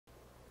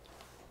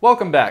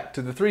Welcome back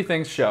to the Three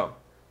Things Show,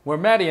 where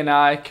Maddie and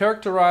I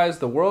characterize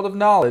the world of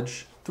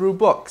knowledge through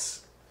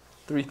books,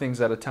 3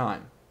 things at a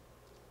time.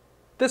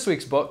 This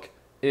week's book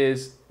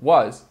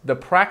was The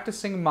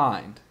Practicing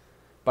Mind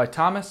by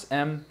Thomas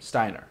M.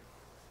 Steiner.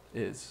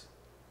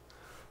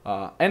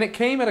 And it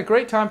came at a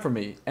great time for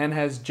me and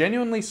has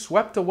genuinely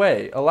swept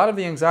away a lot of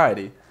the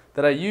anxiety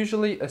that I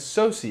usually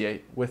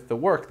associate with the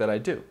work that I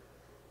do.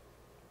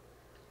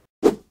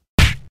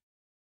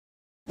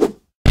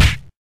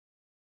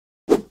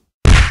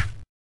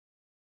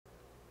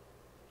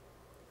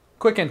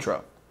 Quick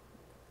intro.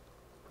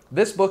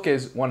 This book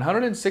is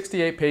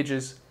 168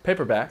 pages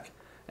paperback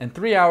and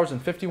 3 hours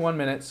and 51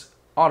 minutes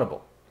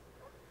audible.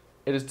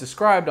 It is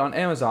described on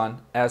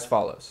Amazon as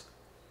follows.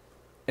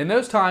 In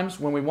those times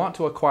when we want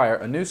to acquire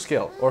a new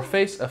skill or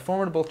face a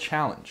formidable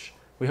challenge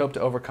we hope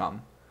to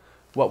overcome,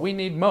 what we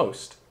need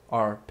most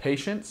are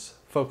patience,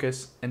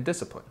 focus, and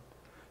discipline,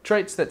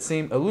 traits that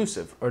seem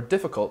elusive or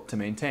difficult to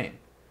maintain.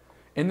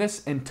 In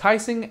this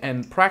enticing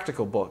and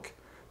practical book,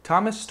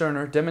 Thomas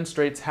Steiner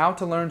demonstrates how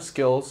to learn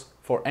skills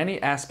for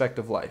any aspect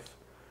of life,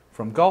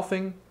 from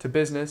golfing to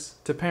business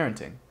to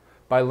parenting,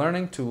 by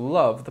learning to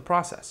love the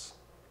process.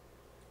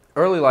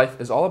 Early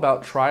life is all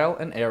about trial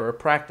and error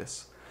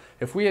practice.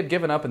 If we had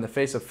given up in the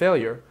face of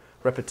failure,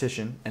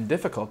 repetition, and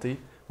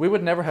difficulty, we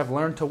would never have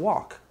learned to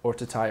walk or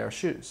to tie our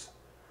shoes.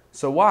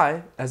 So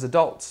why, as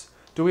adults,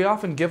 do we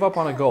often give up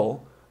on a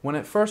goal when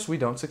at first we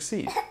don't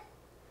succeed?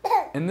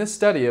 In this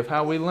study of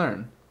how we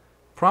learn,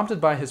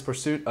 prompted by his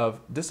pursuit of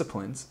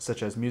disciplines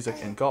such as music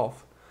and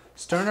golf,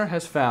 Steiner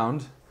has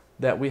found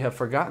that we have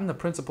forgotten the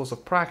principles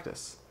of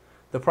practice,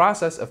 the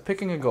process of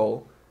picking a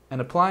goal and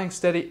applying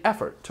steady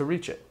effort to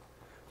reach it.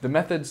 The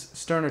methods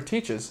Steiner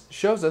teaches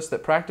shows us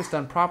that practice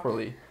done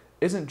properly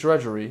isn't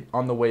drudgery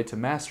on the way to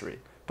mastery,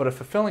 but a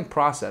fulfilling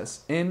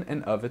process in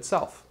and of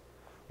itself,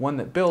 one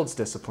that builds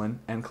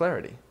discipline and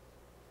clarity.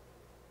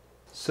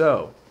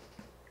 So,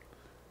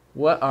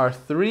 what are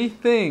 3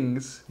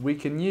 things we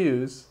can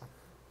use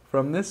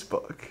from this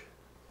book?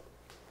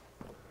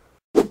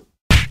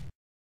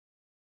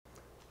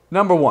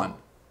 Number 1,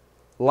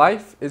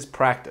 life is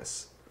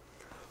practice.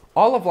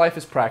 All of life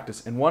is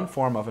practice in one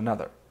form of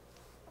another.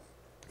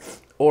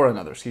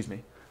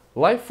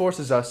 Life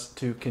forces us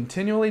to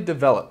continually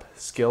develop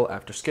skill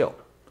after skill.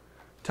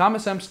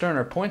 Thomas M.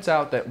 Steiner points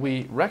out that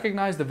we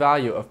recognize the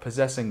value of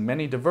possessing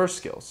many diverse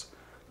skills,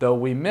 though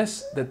we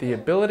miss that the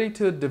ability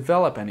to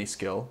develop any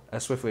skill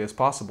as swiftly as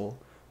possible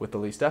with the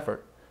least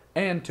effort,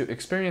 and to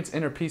experience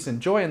inner peace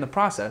and joy in the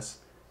process,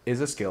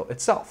 is a skill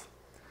itself.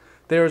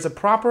 There is a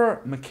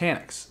proper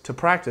mechanics to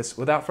practice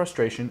without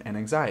frustration and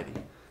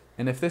anxiety,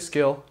 and if this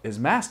skill is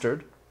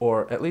mastered,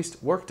 or at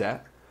least worked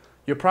at,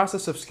 your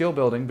process of skill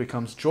building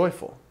becomes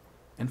joyful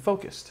and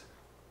focused.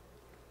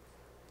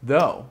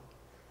 Though,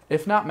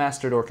 if not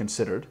mastered or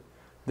considered,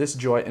 this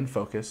joy and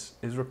focus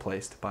is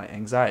replaced by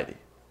anxiety.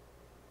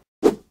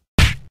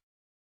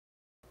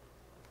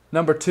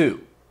 Number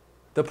 2,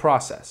 the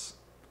process.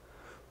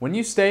 When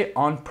you stay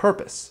on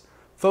purpose,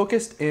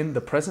 focused in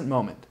the present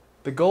moment,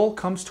 the goal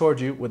comes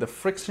toward you with a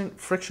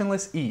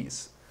frictionless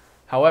ease.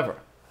 However,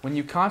 when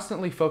you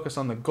constantly focus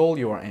on the goal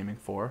you are aiming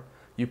for,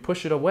 you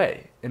push it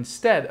away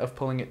instead of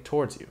pulling it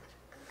towards you.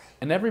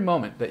 In every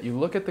moment that you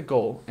look at the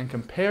goal and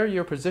compare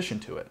your position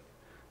to it,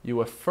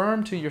 you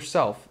affirm to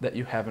yourself that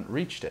you haven't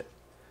reached it.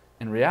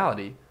 In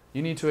reality,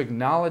 you need to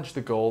acknowledge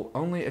the goal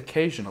only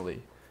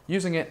occasionally,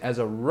 using it as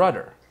a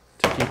rudder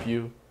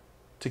to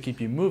keep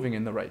you moving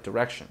in the right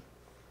direction.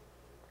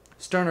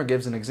 Steiner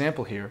gives an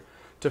example here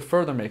to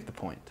further make the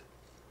point.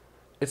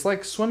 It's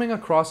like swimming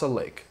across a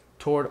lake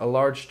toward a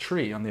large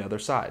tree on the other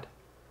side.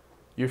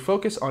 You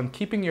focus on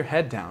keeping your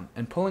head down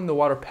and pulling the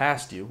water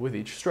past you with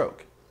each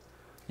stroke.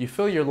 You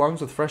fill your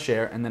lungs with fresh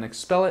air and then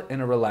expel it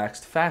in a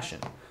relaxed fashion,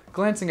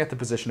 glancing at the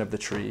position of the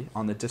tree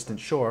on the distant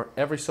shore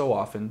every so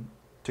often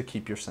to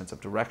keep your sense of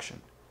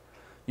direction.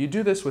 You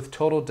do this with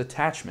total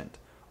detachment,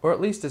 or at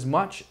least as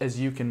much as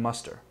you can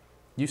muster.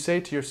 You say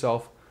to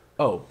yourself,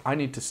 "Oh, I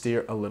need to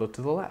steer a little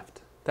to the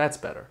left. That's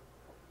better."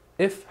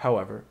 If,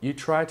 however, you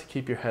try to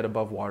keep your head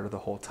above water the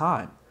whole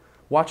time,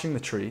 watching the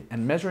tree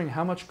and measuring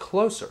how much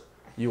closer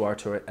you are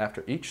to it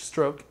after each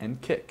stroke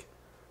and kick,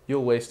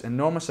 you'll waste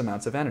enormous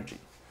amounts of energy.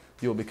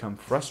 You'll become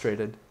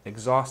frustrated,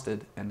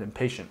 exhausted, and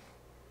impatient.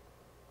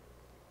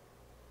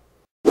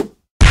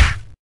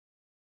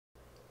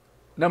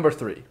 Number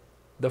 3,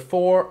 the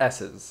 4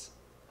 S's.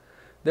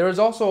 There is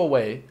also a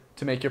way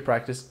to make your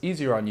practice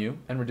easier on you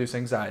and reduce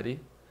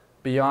anxiety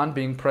beyond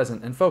being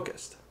present and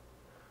focused.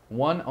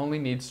 One only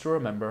needs to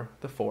remember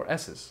the 4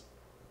 S's.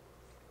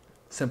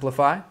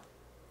 Simplify,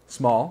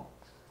 small,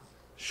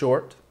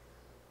 short,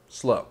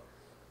 slow.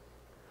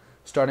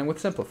 Starting with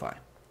simplify.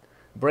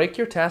 Break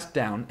your task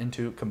down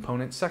into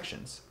component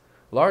sections.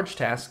 Large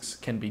tasks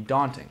can be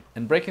daunting,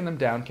 and breaking them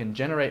down can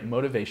generate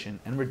motivation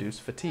and reduce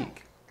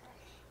fatigue.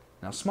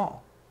 Now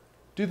small.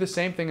 Do the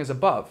same thing as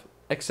above,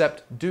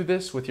 except do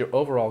this with your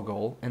overall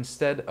goal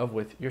instead of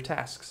with your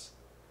tasks.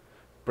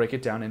 Break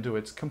it down into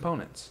its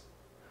components.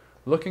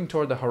 Looking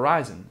toward the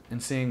horizon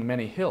and seeing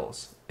many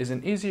hills is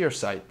an easier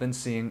sight than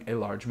seeing a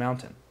large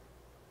mountain.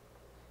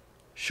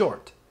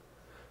 Short.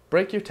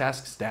 Break your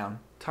tasks down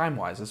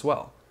time-wise as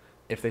well,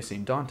 if they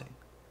seem daunting.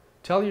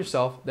 Tell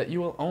yourself that you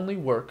will only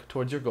work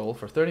towards your goal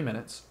for 30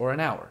 minutes or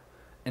an hour,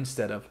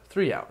 instead of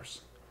 3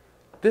 hours.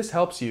 This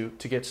helps you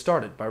to get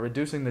started by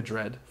reducing the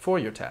dread for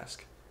your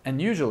task,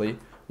 and usually,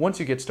 once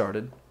you get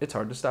started, it's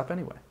hard to stop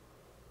anyway.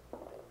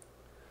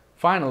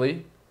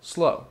 Finally,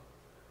 slow.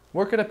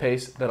 Work at a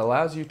pace that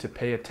allows you to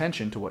pay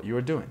attention to what you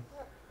are doing.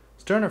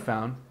 Sterner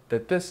found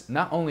that this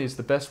not only is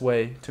the best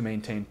way to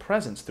maintain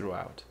presence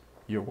throughout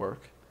your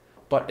work,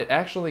 but it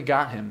actually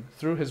got him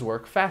through his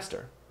work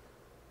faster.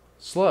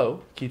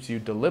 Slow keeps you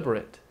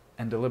deliberate,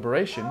 and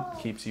deliberation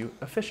keeps you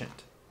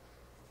efficient.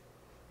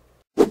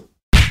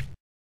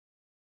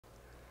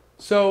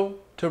 So,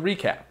 to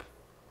recap,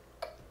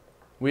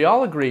 we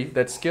all agree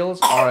that skills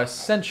are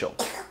essential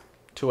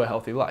to a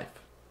healthy life.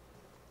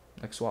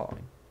 Like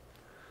swallowing.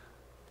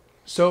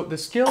 So, the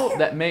skill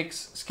that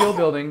makes skill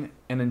building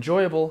an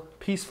enjoyable,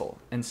 peaceful,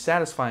 and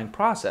satisfying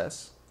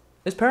process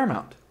is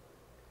paramount.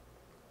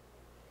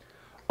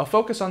 A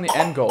focus on the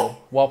end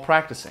goal while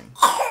practicing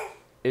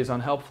is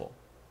unhelpful.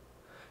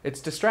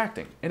 It's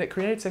distracting, and it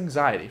creates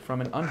anxiety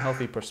from an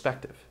unhealthy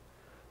perspective.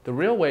 The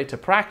real way to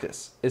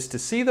practice is to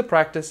see the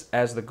practice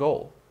as the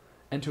goal,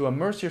 and to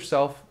immerse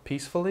yourself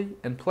peacefully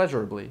and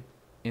pleasurably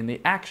in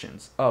the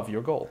actions of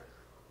your goal.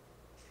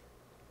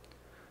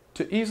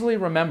 To easily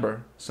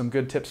remember some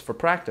good tips for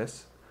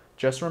practice,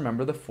 just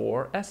remember the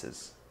 4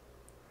 S's.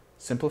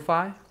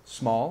 Simplify,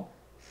 small,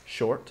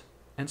 short,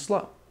 and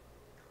slow.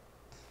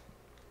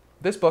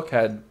 This book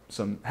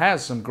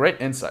has some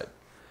great insight.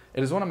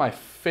 It is one of my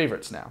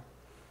favorites now.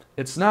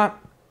 It's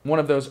not one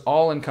of those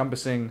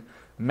all-encompassing,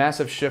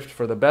 massive shift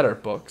for the better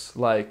books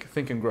like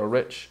Think and Grow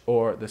Rich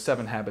or The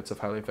 7 Habits of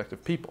Highly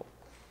Effective People.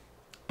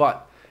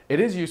 But it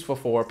is useful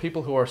for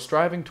people who are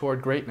striving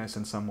toward greatness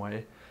in some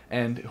way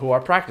and who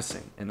are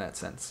practicing in that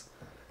sense.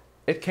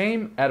 It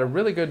came at a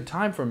really good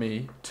time for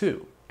me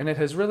too, and it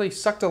has really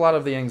sucked a lot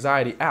of the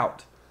anxiety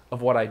out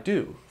of what I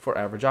do for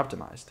Average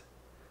Optimized.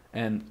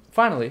 And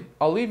finally,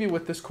 I'll leave you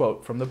with this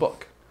quote from the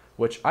book,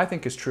 which I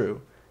think is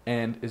true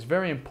and is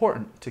very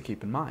important to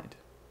keep in mind.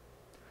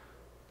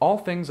 All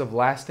things of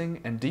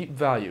lasting and deep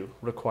value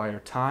require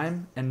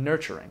time and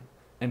nurturing,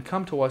 and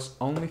come to us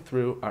only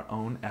through our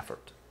own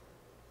effort.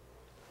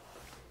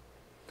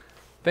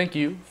 Thank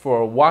you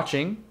for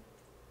watching,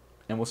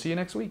 and we'll see you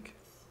next week.